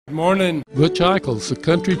Good morning. Butch Ikels, the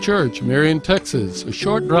Country Church, Marion, Texas. A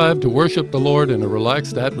short drive to worship the Lord in a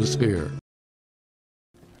relaxed atmosphere.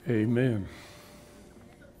 Amen.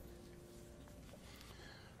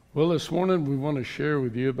 Well, this morning we want to share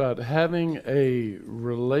with you about having a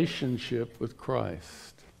relationship with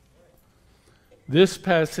Christ. This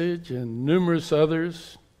passage and numerous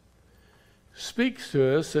others speaks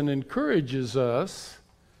to us and encourages us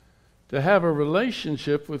to have a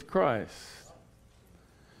relationship with Christ.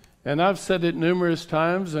 And I've said it numerous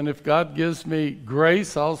times, and if God gives me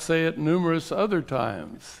grace, I'll say it numerous other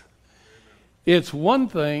times. It's one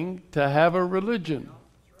thing to have a religion.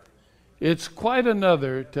 It's quite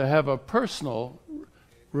another to have a personal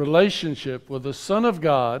relationship with the Son of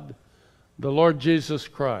God, the Lord Jesus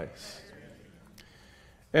Christ.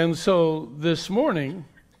 And so this morning,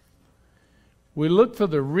 we look for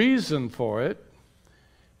the reason for it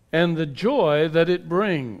and the joy that it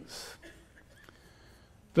brings.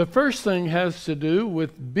 The first thing has to do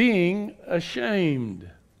with being ashamed.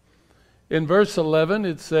 In verse 11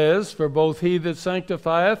 it says, "For both he that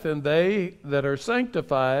sanctifieth and they that are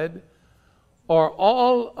sanctified are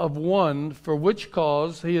all of one, for which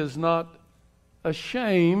cause he is not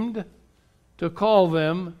ashamed to call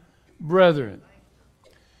them brethren."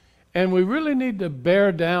 And we really need to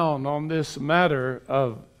bear down on this matter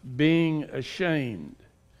of being ashamed.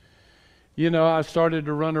 You know, I started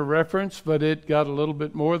to run a reference, but it got a little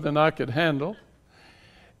bit more than I could handle.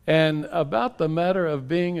 And about the matter of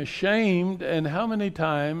being ashamed and how many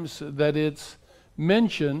times that it's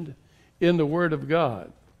mentioned in the Word of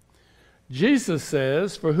God. Jesus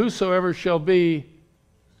says, "For whosoever shall be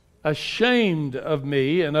ashamed of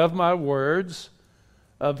me and of my words,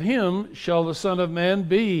 of him shall the Son of Man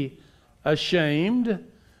be ashamed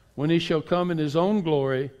when he shall come in his own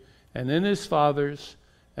glory and in his Father's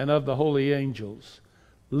and of the holy angels."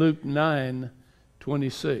 Luke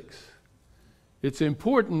 9:26. It's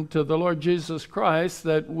important to the Lord Jesus Christ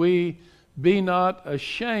that we be not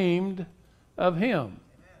ashamed of him.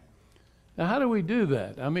 Now, how do we do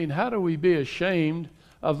that? I mean, how do we be ashamed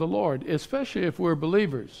of the Lord, especially if we're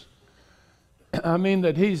believers? I mean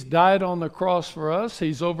that he's died on the cross for us.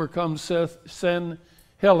 He's overcome sin,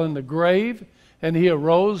 hell, and the grave, and he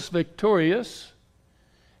arose victorious.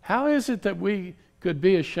 How is it that we could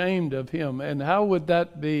be ashamed of him, and how would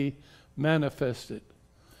that be manifested?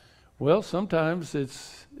 Well, sometimes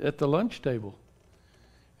it's at the lunch table,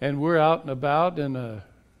 and we're out and about in a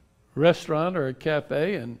restaurant or a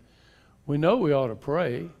cafe, and we know we ought to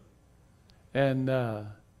pray, and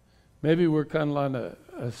maybe we're kind of like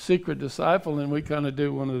a secret disciple, and we kind of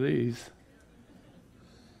do one of these,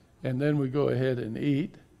 and then we go ahead and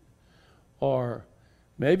eat. Or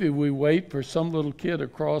maybe we wait for some little kid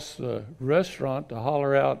across the restaurant to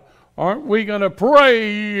holler out, "Aren't we going to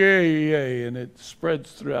pray? Yay, yay," and it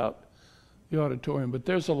spreads throughout the auditorium. But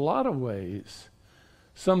there's a lot of ways.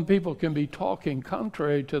 Some people can be talking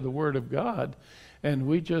contrary to the Word of God, and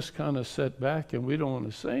we just kind of sit back and we don't want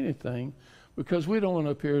to say anything because we don't want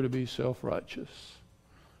to appear to be self-righteous,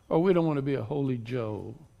 or we don't want to be a holy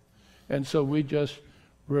Joe. And so we just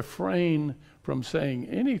refrain from saying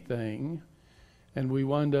anything, and we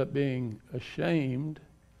wind up being ashamed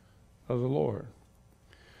of the Lord.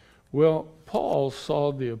 Well, Paul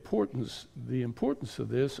saw the importance of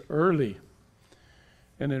this early.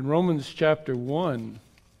 And in Romans chapter 1,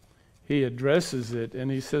 he addresses it,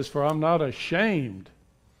 and he says, "For I'm not ashamed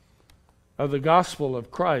of the gospel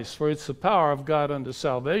of Christ, for it's the power of God unto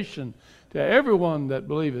salvation to everyone that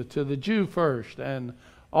believeth, to the Jew first, and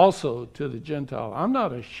also to the Gentile." I'm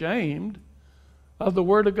not ashamed of the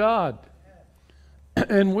Word of God.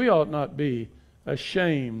 And we ought not be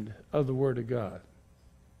ashamed of the Word of God.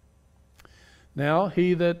 Now,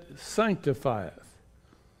 he that sanctifieth.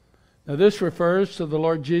 Now, this refers to the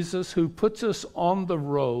Lord Jesus, who puts us on the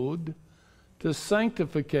road to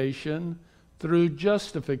sanctification through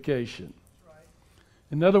justification.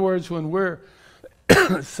 In other words, when we're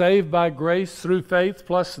saved by grace through faith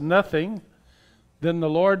plus nothing, then the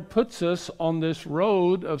Lord puts us on this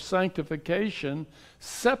road of sanctification,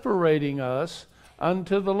 separating us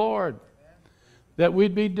unto the Lord, that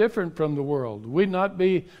we'd be different from the world. We'd not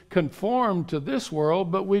be conformed to this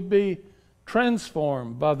world, but we'd be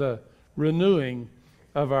transformed by the renewing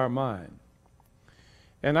of our mind.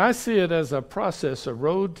 And I see it as a process, a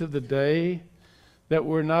road to the day that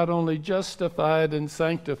we're not only justified and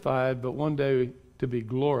sanctified, but one day to be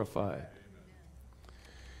glorified.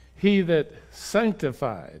 He that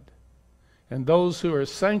sanctified and those who are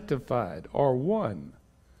sanctified are one,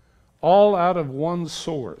 all out of one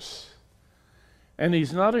source. And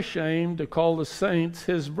he's not ashamed to call the saints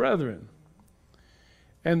his brethren.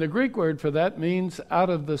 And the Greek word for that means out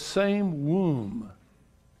of the same womb.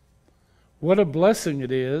 What a blessing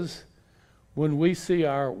it is when we see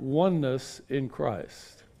our oneness in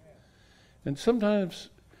Christ. And sometimes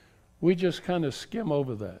we just kind of skim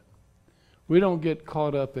over that. We don't get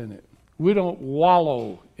caught up in it. We don't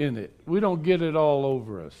wallow in it. We don't get it all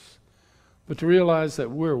over us. But to realize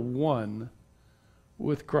that we're one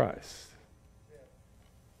with Christ.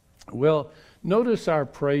 Well, notice our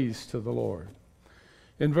praise to the Lord.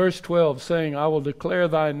 In verse 12, saying, I will declare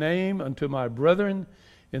thy name unto my brethren.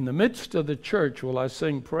 In the midst of the church will I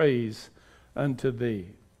sing praise unto thee.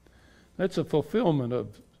 That's a fulfillment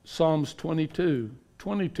of Psalms 22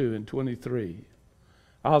 and 23.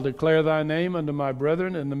 I'll declare thy name unto my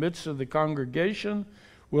brethren. In the midst of the congregation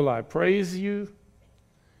will I praise you.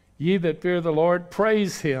 Ye that fear the Lord,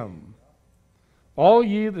 praise him. All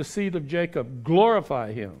ye the seed of Jacob,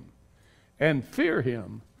 glorify him. And fear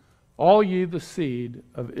him, all ye the seed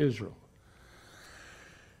of Israel.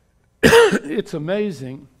 It's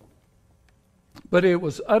amazing, but it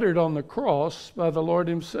was uttered on the cross by the Lord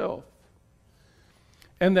himself.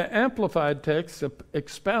 And the Amplified text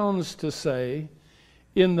expounds to say,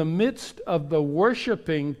 in the midst of the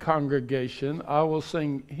worshiping congregation, I will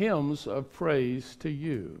sing hymns of praise to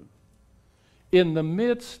you. In the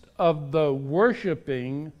midst of the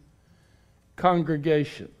worshiping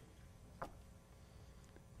congregation.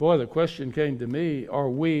 Boy, the question came to me, are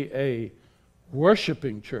we a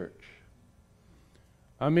worshiping church?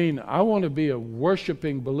 I mean, I want to be a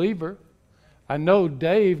worshiping believer. I know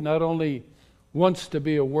Dave not only wants to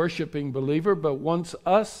be a worshiping believer, but wants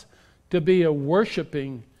us to be a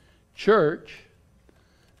worshiping church.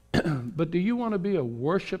 But do you want to be a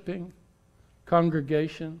worshiping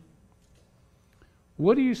congregation?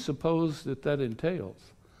 What do you suppose that entails?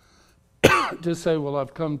 To say, well,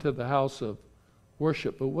 I've come to the house of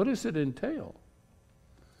worship, but what does it entail?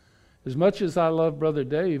 As much as I love Brother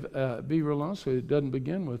Dave, be real honest with you, it doesn't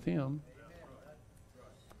begin with him.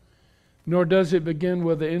 Nor does it begin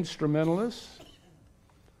with the instrumentalists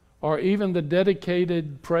or even the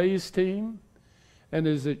dedicated praise team. And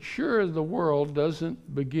is it sure the world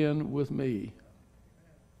doesn't begin with me?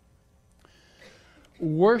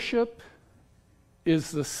 Worship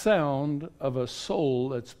is the sound of a soul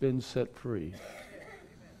that's been set free.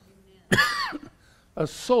 A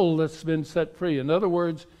soul that's been set free. In other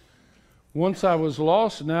words, once I was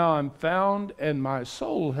lost, now I'm found, and my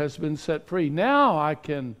soul has been set free. Now I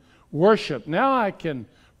can worship. Now I can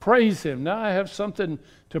praise him. Now I have something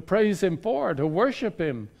to praise him for, to worship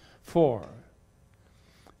him for.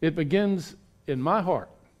 It begins in my heart,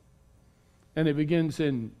 and it begins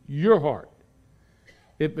in your heart.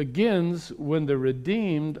 It begins when the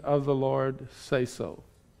redeemed of the Lord say so.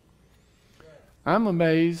 I'm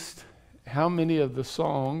amazed how many of the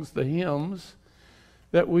songs, the hymns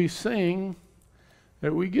that we sing,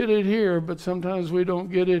 that we get it here, but sometimes we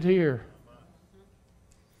don't get it here.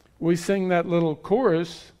 We sing that little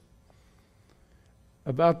chorus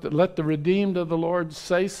about let the redeemed of the Lord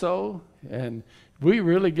say so, and we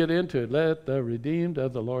really get into it. Let the redeemed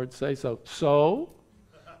of the Lord say so. So,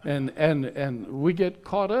 and we get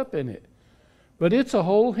caught up in it. But it's a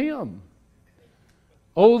whole hymn.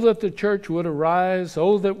 Oh, that the church would arise.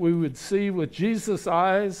 Oh, that we would see with Jesus'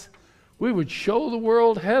 eyes. We would show the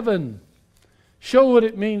world heaven. Show what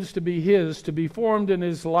it means to be his, to be formed in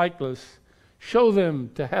his likeness. Show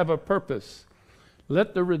them to have a purpose.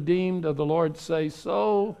 Let the redeemed of the Lord say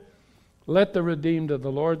so. Let the redeemed of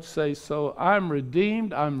the Lord say so. I'm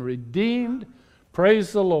redeemed. I'm redeemed.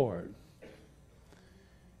 Praise the Lord.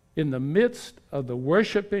 In the midst of the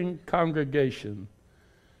worshiping congregation,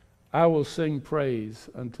 I will sing praise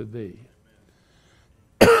unto thee.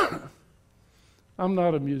 I'm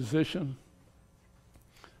not a musician.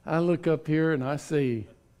 I look up here and I see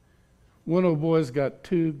one old boy's got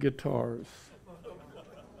 2 guitars.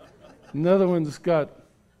 Another one's got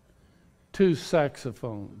 2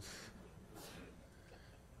 saxophones.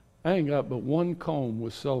 I ain't got but 1 comb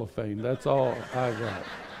with cellophane. That's all I got.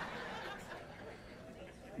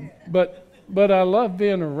 But I love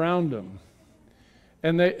being around them.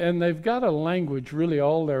 And they've got a language really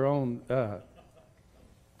all their own.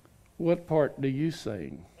 What part do you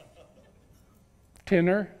sing?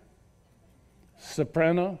 Tenor?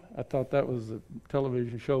 Soprano? I thought that was a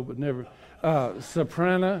television show, but never.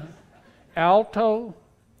 Soprano? Alto?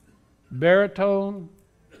 Baritone?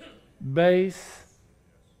 Bass?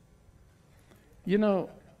 You know,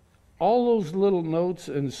 all those little notes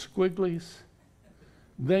and squigglies,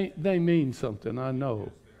 they mean something, I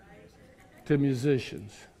know, to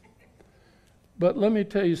musicians. But let me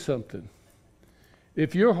tell you something.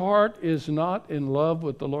 If your heart is not in love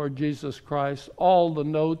with the Lord Jesus Christ, all the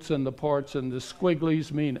notes and the parts and the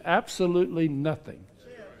squigglies mean absolutely nothing.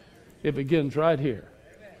 It begins right here.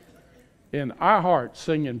 In our hearts,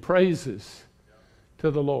 singing praises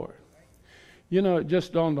to the Lord. You know, it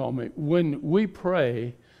just dawned on me. When we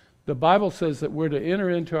pray, the Bible says that we're to enter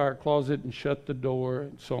into our closet and shut the door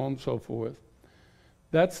and so on and so forth.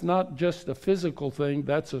 That's not just a physical thing,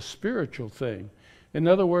 that's a spiritual thing. In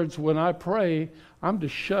other words, when I pray, I'm to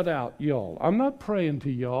shut out y'all. I'm not praying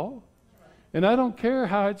to y'all. And I don't care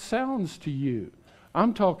how it sounds to you.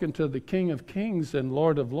 I'm talking to the King of Kings and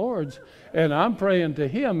Lord of Lords, and I'm praying to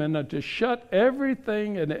Him and to shut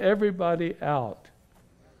everything and everybody out.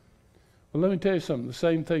 Well, let me tell you something. The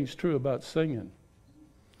same thing's true about singing.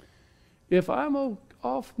 If I'm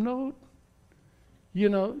off note, you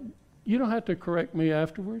know, you don't have to correct me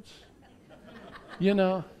afterwards. You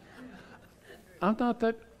know, I'm not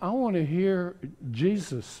that. I want to hear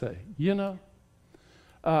Jesus say, you know.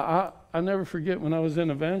 I never forget when I was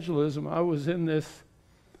in evangelism, I was in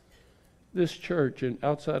this church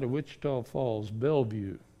outside of Wichita Falls,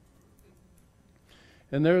 Bellevue.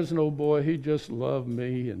 And there's an old boy, he just loved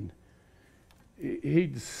me, and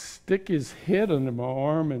he'd stick his head under my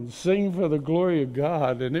arm and sing for the glory of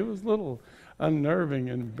God, and it was a little unnerving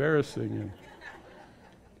and embarrassing.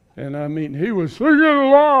 And I mean, he was singing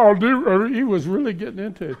loud. He was really getting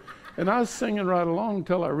into it. And I was singing right along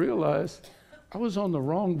until I realized I was on the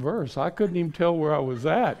wrong verse. I couldn't even tell where I was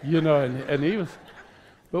at, you know, and he was,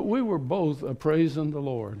 but we were both praising the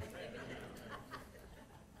Lord.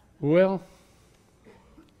 Well,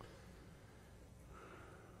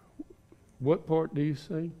 what part do you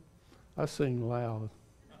sing? I sing loud.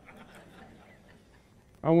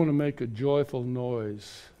 I want to make a joyful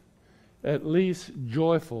noise, at least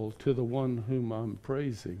joyful to the one whom I'm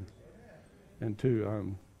praising and to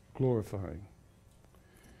I'm glorifying.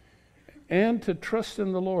 And to trust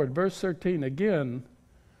in the Lord. Verse 13, again,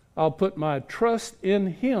 I'll put my trust in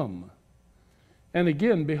Him. And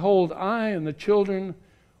again, behold, I and the children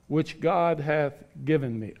which God hath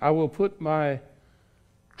given me. I will put my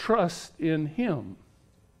trust in Him.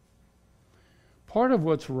 Part of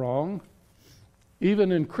what's wrong,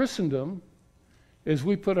 even in Christendom, is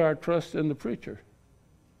we put our trust in the preacher.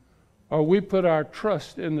 Or we put our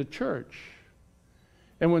trust in the church.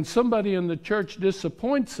 And when somebody in the church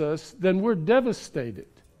disappoints us, then we're devastated.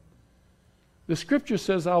 The scripture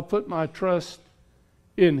says, I'll put my trust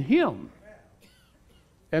in Him.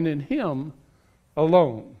 And in Him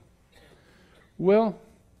alone. Well,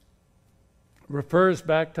 refers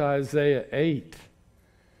back to Isaiah 8.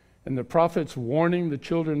 And the prophet's warning the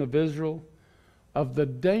children of Israel of the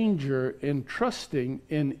danger in trusting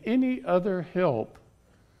in any other help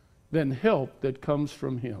than help that comes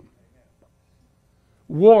from Him.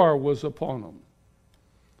 War was upon them.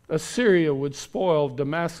 Assyria would spoil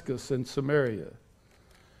Damascus and Samaria.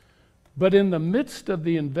 But in the midst of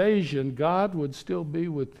the invasion, God would still be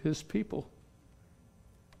with His people.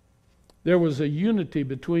 There was a unity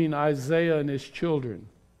between Isaiah and his children.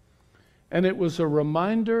 And it was a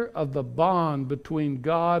reminder of the bond between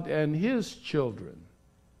God and His children.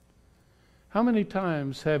 How many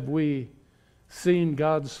times have we seen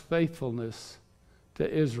God's faithfulness to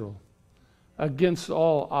Israel against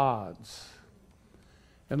all odds?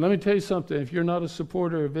 And let me tell you something, if you're not a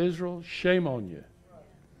supporter of Israel, shame on you.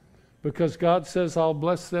 Because God says, I'll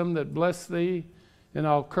bless them that bless thee, and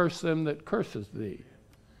I'll curse them that curses thee.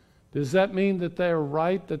 Does that mean that they are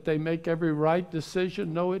right, that they make every right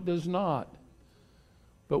decision? No, it does not.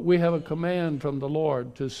 But we have a command from the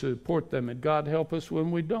Lord to support them, and God help us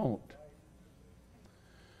when we don't.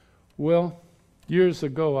 Well, years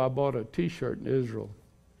ago I bought a t-shirt in Israel.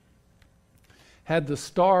 Had the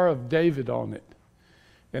Star of David on it.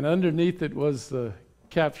 And underneath it was the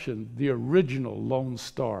caption, the original Lone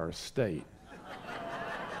Star State.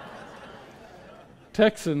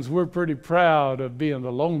 Texans, we're pretty proud of being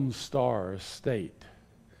the Lone Star State.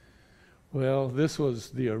 Well, this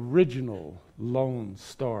was the original Lone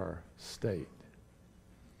Star State.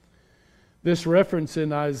 This reference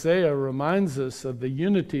in Isaiah reminds us of the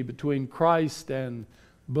unity between Christ and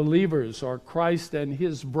believers, or Christ and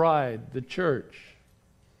His bride, the church.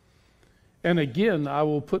 And again, I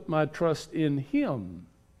will put my trust in Him.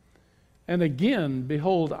 And again,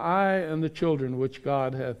 behold, I and the children which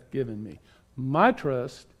God hath given me. My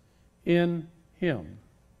trust in Him.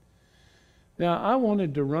 Now, I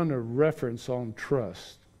wanted to run a reference on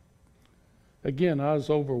trust. Again, I was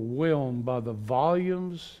overwhelmed by the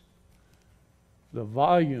volumes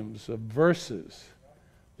of verses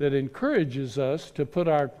that encourages us to put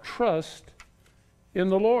our trust in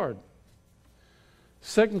the Lord.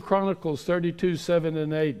 2 Chronicles 32, 7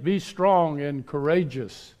 and 8. Be strong and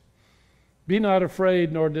courageous. Be not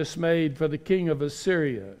afraid nor dismayed for the king of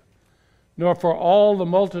Assyria, nor for all the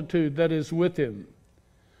multitude that is with him.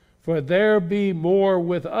 For there be more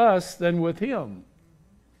with us than with him.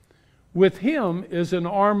 With him is an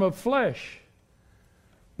arm of flesh.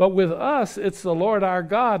 But with us, it's the Lord our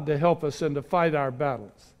God to help us and to fight our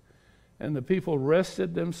battles. And the people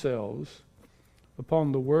rested themselves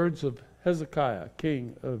upon the words of Hezekiah,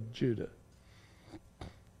 king of Judah.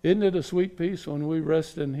 Isn't it a sweet peace when we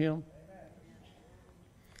rest in him?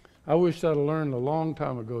 I wish I'd have learned a long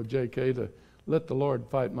time ago, J.K., to let the Lord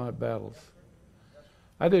fight my battles.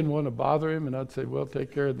 I didn't want to bother him, and I'd say, well,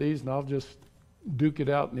 take care of these, and I'll just duke it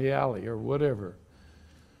out in the alley or whatever.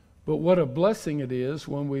 But what a blessing it is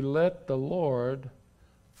when we let the Lord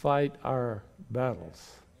fight our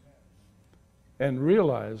battles and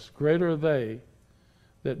realize greater are they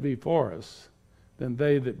that be for us than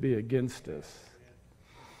they that be against us.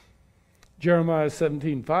 Jeremiah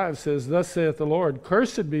 17:5 says, Thus saith the Lord,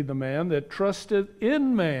 Cursed be the man that trusteth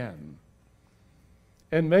in man,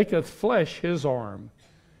 and maketh flesh his arm,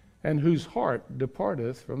 and whose heart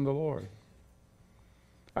departeth from the Lord.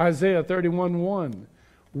 Isaiah 31:1,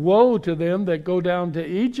 Woe to them that go down to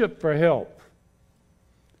Egypt for help,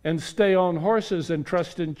 and stay on horses and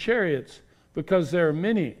trust in chariots, because there are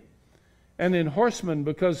many, and in horsemen,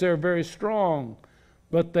 because they are very strong.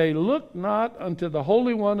 But they look not unto the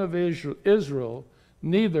Holy One of Israel,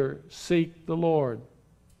 neither seek the Lord.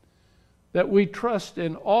 That we trust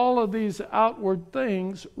in all of these outward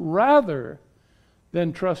things rather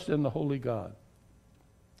than trust in the Holy God.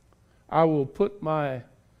 I will put my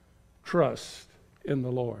trust in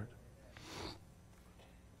the Lord.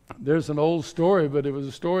 There's an old story, but it was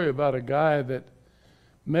a story about a guy that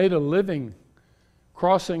made a living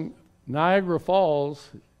crossing Niagara Falls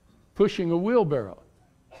pushing a wheelbarrow.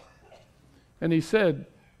 And he said,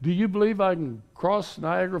 Do you believe I can cross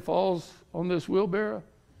Niagara Falls on this wheelbarrow?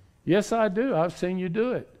 Yes, I do. I've seen you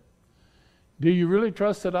do it. Do you really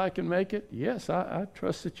trust that I can make it? Yes, I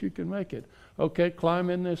trust that you can make it. Okay,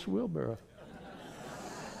 climb in this wheelbarrow.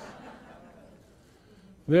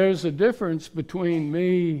 There's a difference between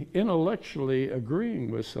me intellectually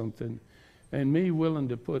agreeing with something and me willing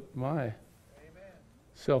to put myself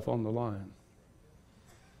on the line.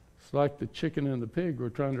 It's like the chicken and the pig. We're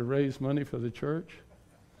trying to raise money for the church.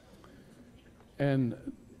 And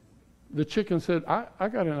the chicken said, I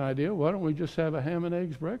got an idea. Why don't we just have a ham and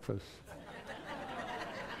eggs breakfast?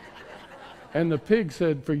 And the pig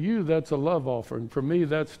said, for you, that's a love offering. For me,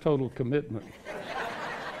 that's total commitment.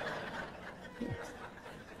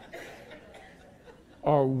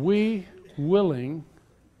 Are we willing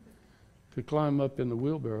to climb up in the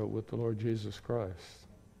wheelbarrow with the Lord Jesus Christ?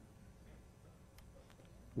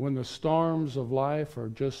 When the storms of life are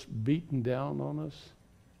just beating down on us,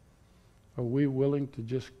 are we willing to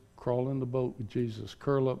just crawl in the boat with Jesus,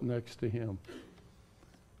 curl up next to him,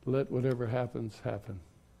 let whatever happens, happen?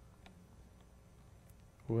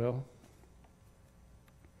 Well,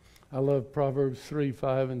 I love Proverbs 3,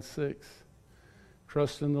 5, and 6.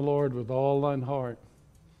 Trust in the Lord with all thine heart.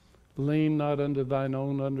 Lean not unto thine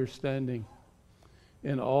own understanding.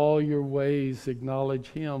 In all your ways acknowledge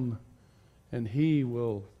him, and he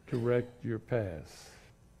will direct your paths.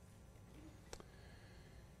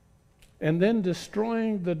 And then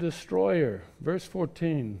destroying the destroyer. Verse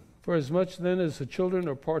 14. For as much then as the children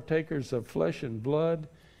are partakers of flesh and blood,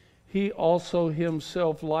 he also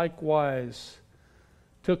himself likewise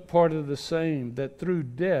took part of the same, that through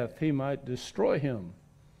death he might destroy him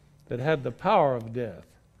that had the power of death,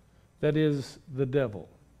 that is, the devil.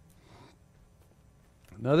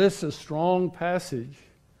 Now this is a strong passage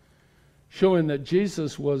showing that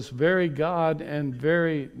Jesus was very God and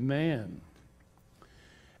very man.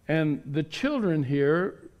 And the children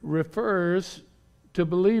here refers to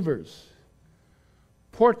believers.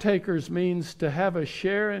 Partakers means to have a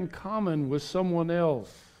share in common with someone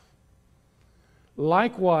else.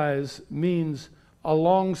 Likewise means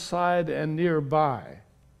alongside and nearby.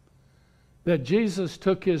 That Jesus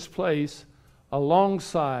took his place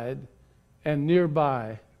alongside and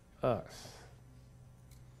nearby us.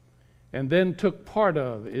 And then took part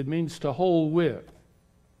of. It means to hold with.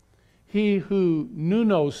 He who knew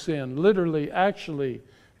no sin, literally, actually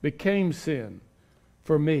became sin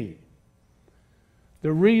for me.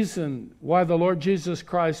 The reason why the Lord Jesus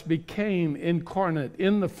Christ became incarnate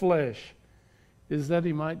in the flesh is that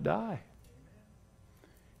he might die.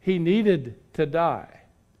 He needed to die.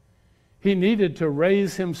 He needed to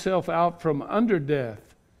raise himself out from under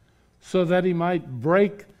death so that he might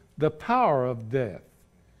break the power of death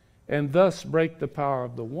and thus break the power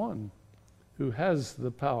of the one who has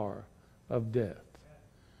the power of death.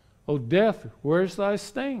 O death, where's thy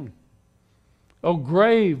sting? O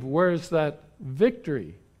grave, where's that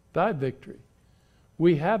victory, thy victory?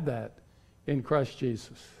 We have that in Christ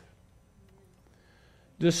Jesus.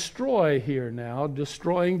 Destroy here now,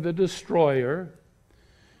 destroying the destroyer,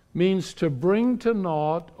 means to bring to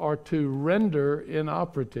naught or to render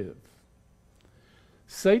inoperative.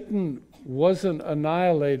 Satan wasn't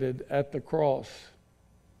annihilated at the cross.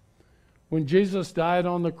 When Jesus died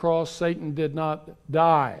on the cross, Satan did not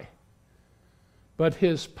die, but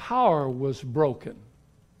his power was broken.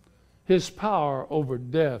 His power over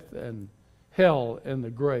death and hell and the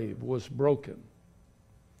grave was broken.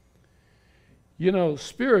 You know,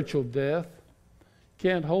 spiritual death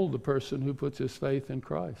can't hold the person who puts his faith in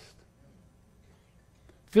Christ.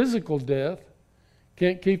 Physical death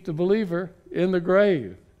can't keep the believer in the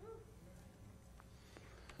grave.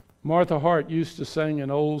 Martha Hart used to sing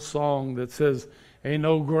an old song that says, "Ain't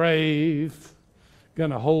no grave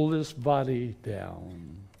gonna hold this body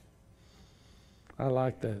down." I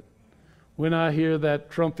like that. When I hear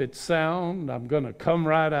that trumpet sound, I'm gonna come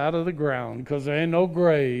right out of the ground, because there ain't no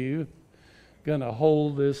grave gonna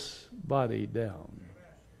hold this body down.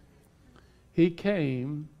 He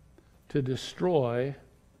came to destroy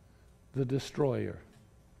the destroyer.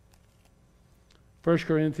 1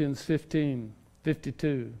 Corinthians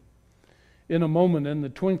 15:52. In a moment, in the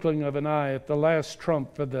twinkling of an eye, at the last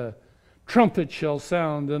trump, for the trumpet shall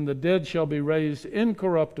sound, and the dead shall be raised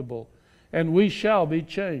incorruptible, and we shall be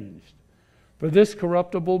changed. For this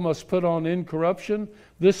corruptible must put on incorruption,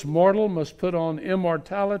 this mortal must put on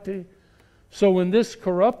immortality. So when this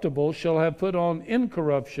corruptible shall have put on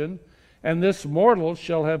incorruption, and this mortal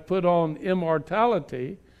shall have put on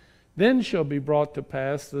immortality, then shall be brought to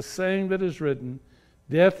pass the saying that is written,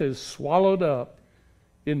 death is swallowed up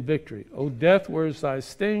in victory. O death, where is thy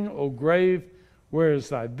sting? O grave, where is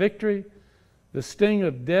thy victory? The sting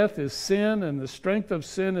of death is sin, and the strength of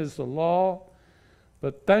sin is the law.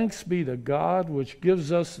 But thanks be to God, which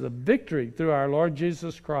gives us the victory through our Lord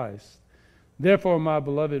Jesus Christ. Therefore, my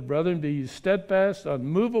beloved brethren, be ye steadfast,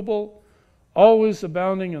 unmovable, always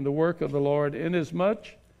abounding in the work of the Lord, inasmuch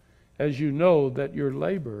as you know that your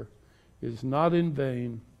labor is not in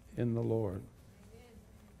vain in the Lord.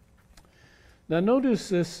 Now notice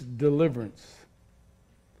this deliverance,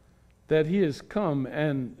 that he has come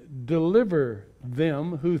and deliver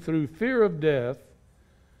them who through fear of death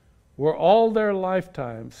were all their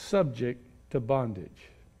lifetime subject to bondage.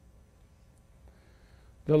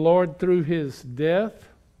 The Lord, through his death,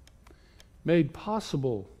 made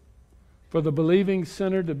possible for the believing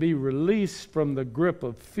sinner to be released from the grip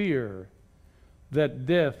of fear that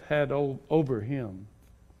death had over him.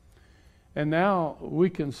 And now we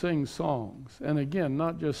can sing songs. And again,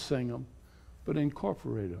 not just sing them, but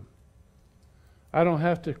incorporate them. I don't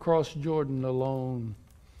have to cross Jordan alone.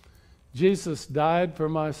 Jesus died for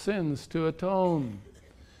my sins to atone.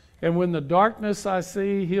 And when the darkness I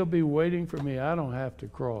see, he'll be waiting for me. I don't have to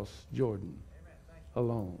cross Jordan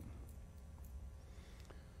alone.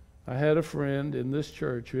 I had a friend in this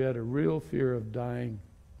church who had a real fear of dying.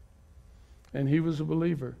 And he was a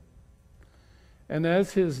believer. And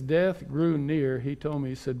as his death grew near, he told me,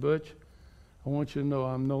 he said, Butch, I want you to know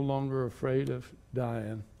I'm no longer afraid of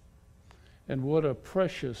dying. And what a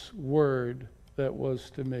precious word that was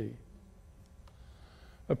to me.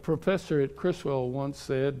 A professor at Criswell once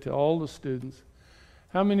said to all the students,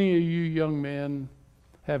 how many of you young men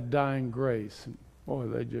have dying grace? And boy,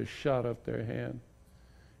 they just shot up their hand.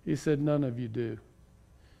 He said, none of you do.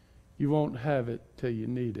 You won't have it till you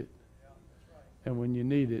need it. And when you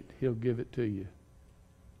need it, he'll give it to you.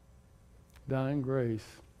 Dying grace.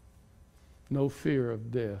 No fear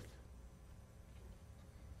of death.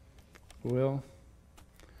 Well,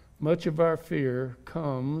 much of our fear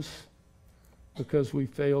comes because we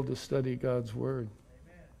fail to study God's Word.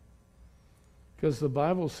 Because the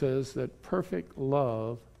Bible says that perfect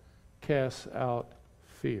love casts out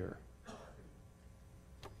fear.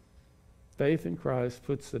 Faith in Christ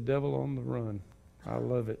puts the devil on the run. I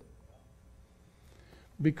love it.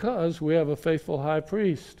 Because we have a faithful high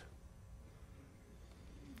priest.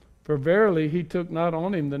 For verily he took not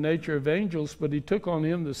on him the nature of angels, but he took on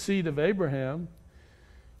him the seed of Abraham.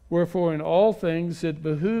 Wherefore in all things it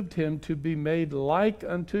behooved him to be made like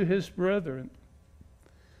unto his brethren,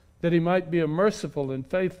 that he might be a merciful and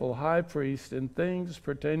faithful high priest in things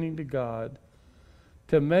pertaining to God,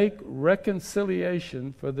 to make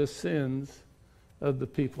reconciliation for the sins of the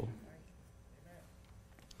people.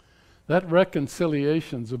 That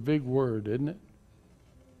reconciliation's a big word, isn't it?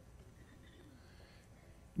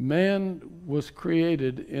 Man was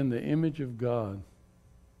created in the image of God.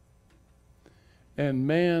 And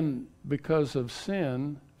man, because of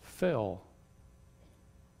sin, fell.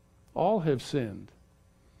 All have sinned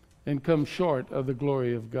and come short of the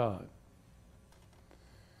glory of God.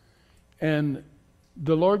 And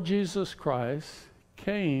the Lord Jesus Christ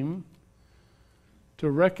came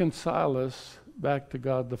to reconcile us back to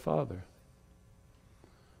God the Father.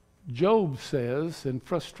 Job says, in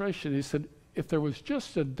frustration, he said, if there was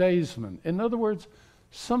just a daysman, in other words,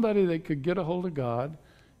 somebody that could get a hold of God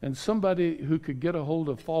and somebody who could get a hold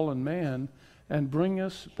of fallen man and bring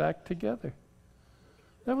us back together.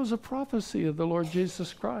 That was a prophecy of the Lord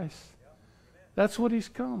Jesus Christ. That's what he's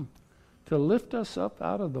come, to lift us up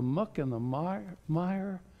out of the muck and the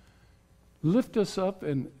mire, lift us up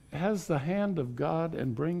and has the hand of God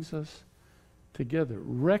and brings us together,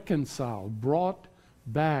 reconciled, brought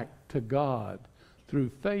back to God through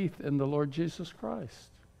faith in the Lord Jesus Christ.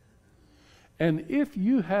 And if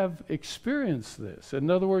you have experienced this,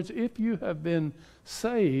 in other words, if you have been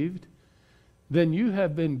saved, then you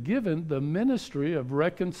have been given the ministry of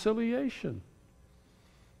reconciliation.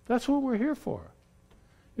 That's what we're here for,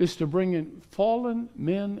 is to bring in fallen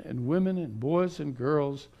men and women and boys and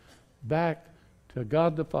girls back to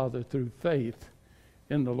God the Father through faith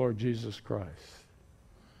in the Lord Jesus Christ.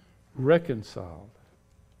 Reconciled.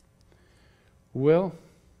 Well,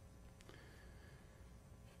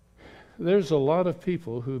 there's a lot of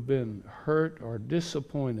people who've been hurt or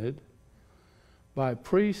disappointed by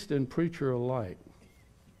priest and preacher alike.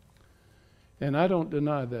 And I don't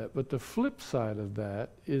deny that. But the flip side of that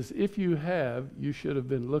is if you have, you should have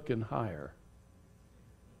been looking higher.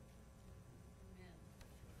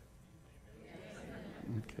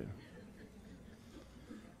 Okay.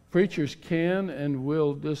 Preachers can and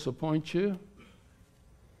will disappoint you.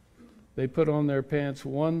 They put on their pants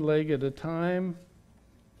one leg at a time.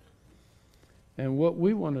 And what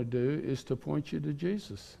we want to do is to point you to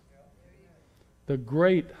Jesus, the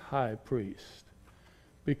great high priest,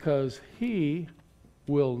 because he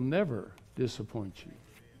will never disappoint you.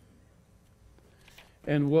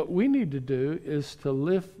 And what we need to do is to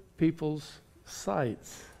lift people's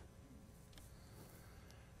sights.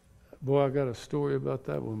 Boy, I got a story about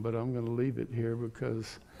that one, but I'm going to leave it here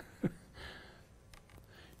because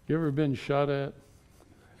you ever been shot at?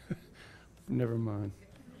 Never mind.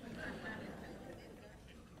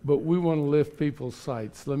 But we want to lift people's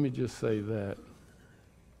sights. Let me just say that.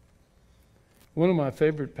 One of my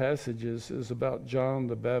favorite passages is about John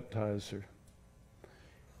the Baptizer.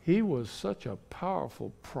 He was such a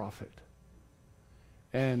powerful prophet,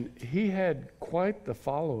 and he had quite the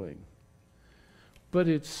following. But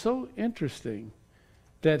it's so interesting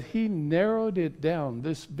that he narrowed it down,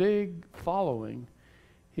 this big following,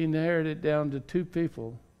 he narrowed it down to 2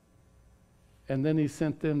 people, and then he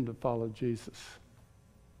sent them to follow Jesus.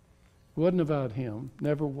 It wasn't about him,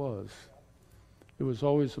 never was. It was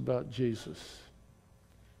always about Jesus.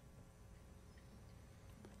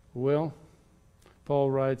 Well,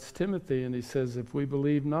 Paul writes Timothy, and he says, if we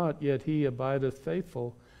believe not, yet he abideth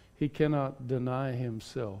faithful, he cannot deny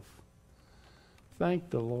himself. Thank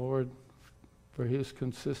the Lord for his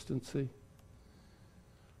consistency.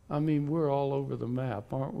 I mean, we're all over the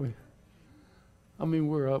map, aren't we? I mean,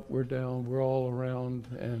 we're up, we're down, we're all around,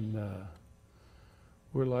 and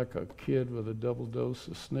we're like a kid with a double dose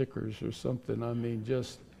of Snickers or something. I mean,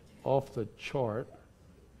 just off the chart.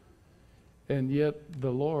 And yet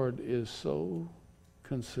the Lord is so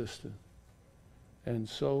consistent and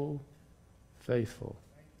so faithful.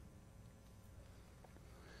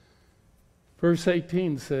 Verse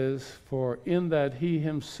 18 says, for in that he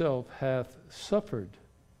himself hath suffered,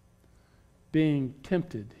 being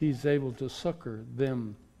tempted, he's able to succor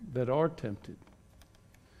them that are tempted.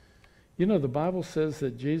 You know, the Bible says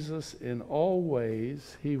that Jesus, in all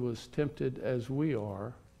ways, he was tempted as we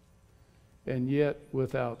are, and yet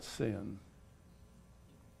without sin.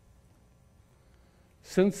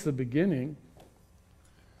 Since the beginning,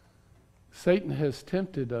 Satan has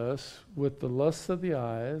tempted us with the lusts of the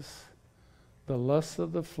eyes, the lusts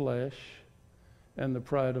of the flesh, and the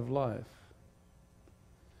pride of life.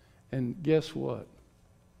 And guess what?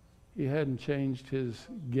 He hadn't changed his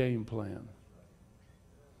game plan.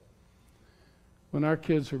 When our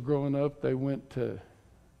kids were growing up, they went to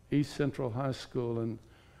East Central High School, and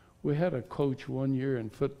we had a coach one year in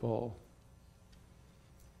football.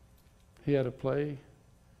 He had a play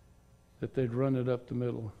that they'd run it up the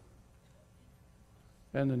middle.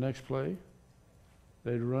 And the next play,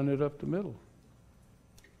 they'd run it up the middle.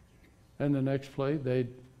 And the next play,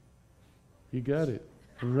 you got it,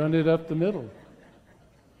 run it up the middle.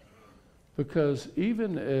 Because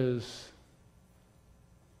even as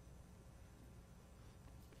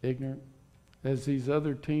ignorant as these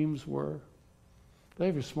other teams were,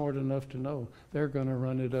 They were smart enough to know they're going to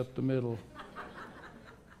run it up the middle.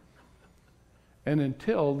 And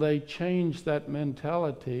until they changed that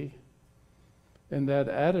mentality and that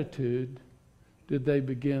attitude, did they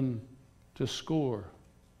begin to score.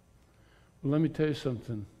 Well, let me tell you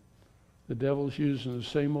something. The devil's using the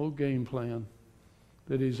same old game plan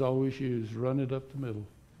that he's always used. Run it up the middle.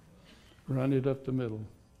 Run it up the middle.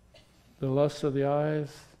 The lust of the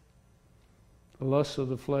eyes, the lust of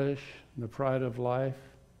the flesh, and the pride of life.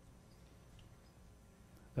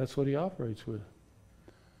 That's what he operates with.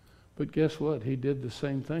 But guess what? He did the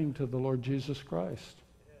same thing to the Lord Jesus Christ.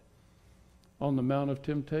 On the Mount of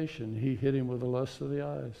Temptation, he hit him with the lust of the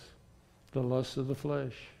eyes, the lust of the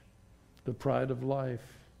flesh, the pride of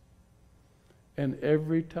life. And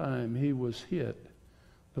every time he was hit,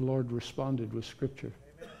 the Lord responded with Scripture.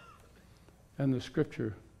 Amen. And the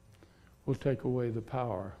Scripture will take away the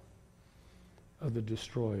power of the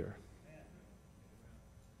destroyer. Amen.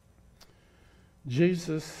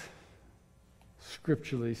 Jesus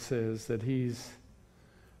scripturally says that he's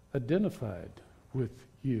identified with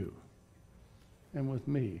you and with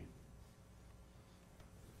me.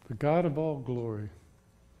 The God of all glory,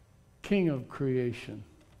 King of creation,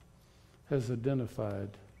 has identified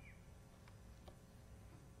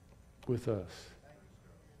with us.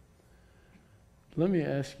 Let me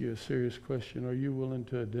ask you a serious question. Are you willing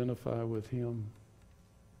to identify with him?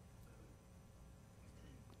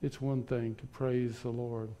 It's one thing to praise the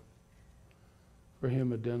Lord for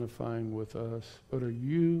him identifying with us, but are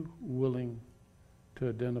you willing to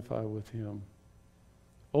identify with him?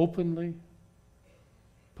 Openly,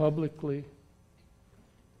 publicly,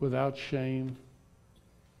 without shame,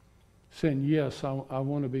 saying, yes, I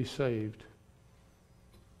want to be saved.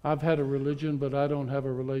 I've had a religion, but I don't have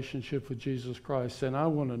a relationship with Jesus Christ, and I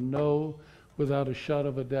want to know without a shadow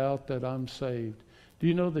of a doubt that I'm saved. Do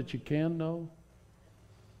you know that you can know?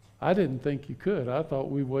 I didn't think you could. I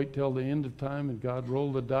thought we'd wait till the end of time and God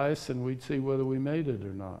rolled the dice and we'd see whether we made it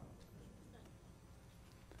or not.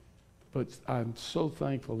 But I'm so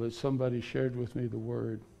thankful that somebody shared with me the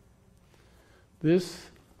word. This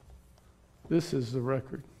is the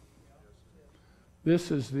record.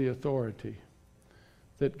 This is the authority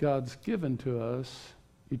that God's given to us,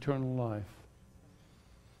 eternal life.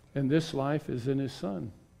 And this life is in his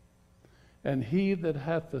Son. And he that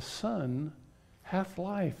hath the Son hath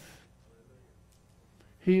life.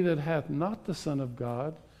 He that hath not the Son of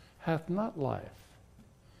God hath not life.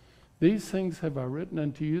 These things have I written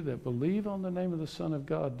unto you that believe on the name of the Son of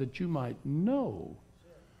God, that you might know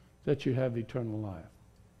that you have eternal life.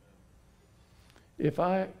 If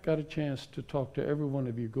I got a chance to talk to every one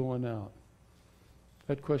of you going out,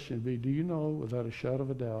 that question would be, do you know without a shadow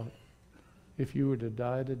of a doubt, if you were to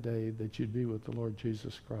die today, that you'd be with the Lord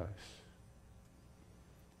Jesus Christ?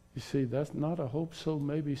 You see, that's not a hope so,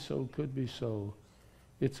 maybe so, could be so.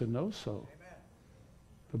 It's a no so. Amen.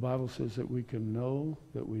 The Bible says that we can know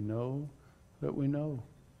that we know that we know.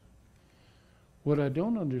 What I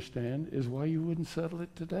don't understand is why you wouldn't settle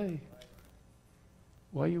it today.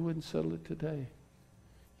 Why you wouldn't settle it today.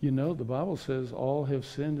 You know, the Bible says all have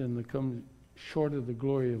sinned and come short of the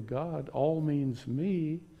glory of God. All means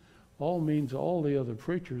me. All means all the other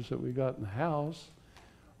preachers that we got in the house.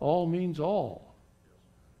 All means all.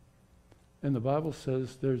 And the Bible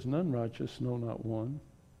says there's none righteous, no, not one.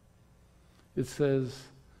 It says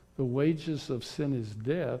the wages of sin is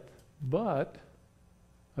death, but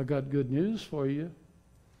I got good news for you.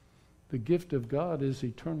 The gift of God is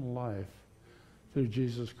eternal life through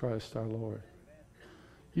Jesus Christ our Lord.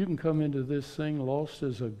 You can come into this thing lost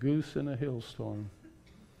as a goose in a hailstorm,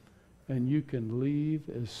 and you can leave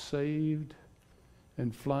as saved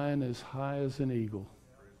and flying as high as an eagle.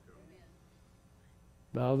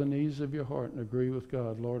 Bow the knees of your heart and agree with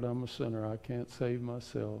God. Lord, I'm a sinner. I can't save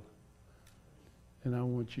myself. And I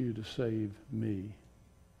want you to save me.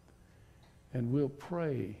 And we'll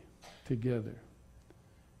pray together.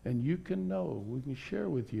 And you can know, we can share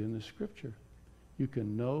with you in the scripture. You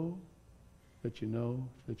can know that you know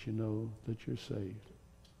that you know that you're saved.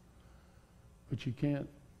 But you can't.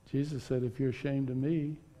 Jesus said, if you're ashamed of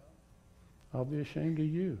me, I'll be ashamed of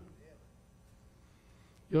you.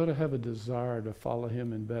 You ought to have a desire to follow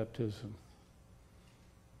him in baptism.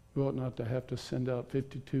 You ought not to have to send out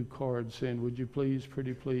 52 cards saying, would you please,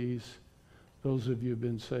 pretty please, those of you who have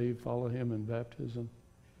been saved, follow him in baptism.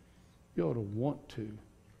 You ought to want to.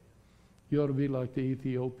 You ought to be like the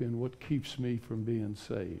Ethiopian, what keeps me from being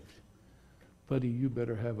saved? Buddy, you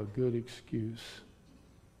better have a good excuse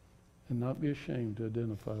and not be ashamed to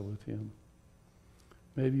identify with him.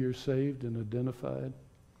 Maybe you're saved and identified,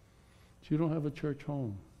 but you don't have a church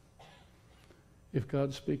home. If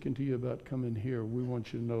God's speaking to you about coming here, we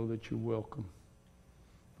want you to know that you're welcome.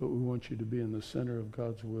 But we want you to be in the center of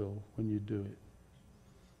God's will when you do it.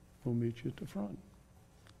 We'll meet you at the front.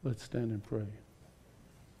 Let's stand and pray.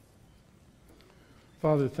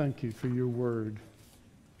 Father, thank you for your word.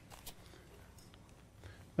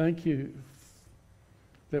 Thank you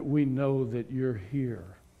that we know that you're here.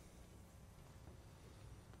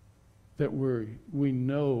 That we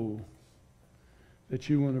know that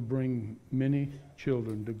you want to bring many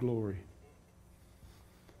children to glory.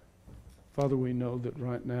 Father, we know that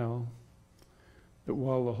right now, that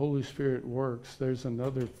while the Holy Spirit works, there's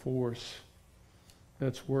another force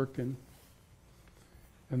that's working,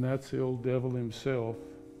 and that's the old devil himself.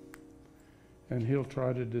 And he'll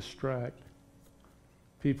try to distract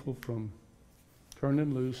people from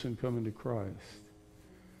turning loose and coming to Christ.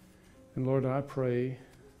 And Lord, I pray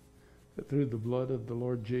that through the blood of the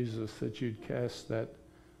Lord Jesus, that you'd cast that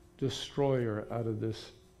destroyer out of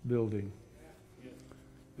this building.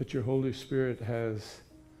 That your Holy Spirit has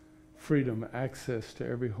freedom, access to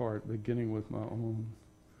every heart, beginning with my own.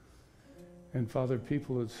 And Father,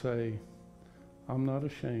 people would say, I'm not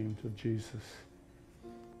ashamed of Jesus.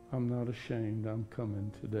 I'm not ashamed. I'm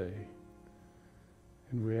coming today.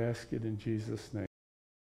 And we ask it in Jesus' name.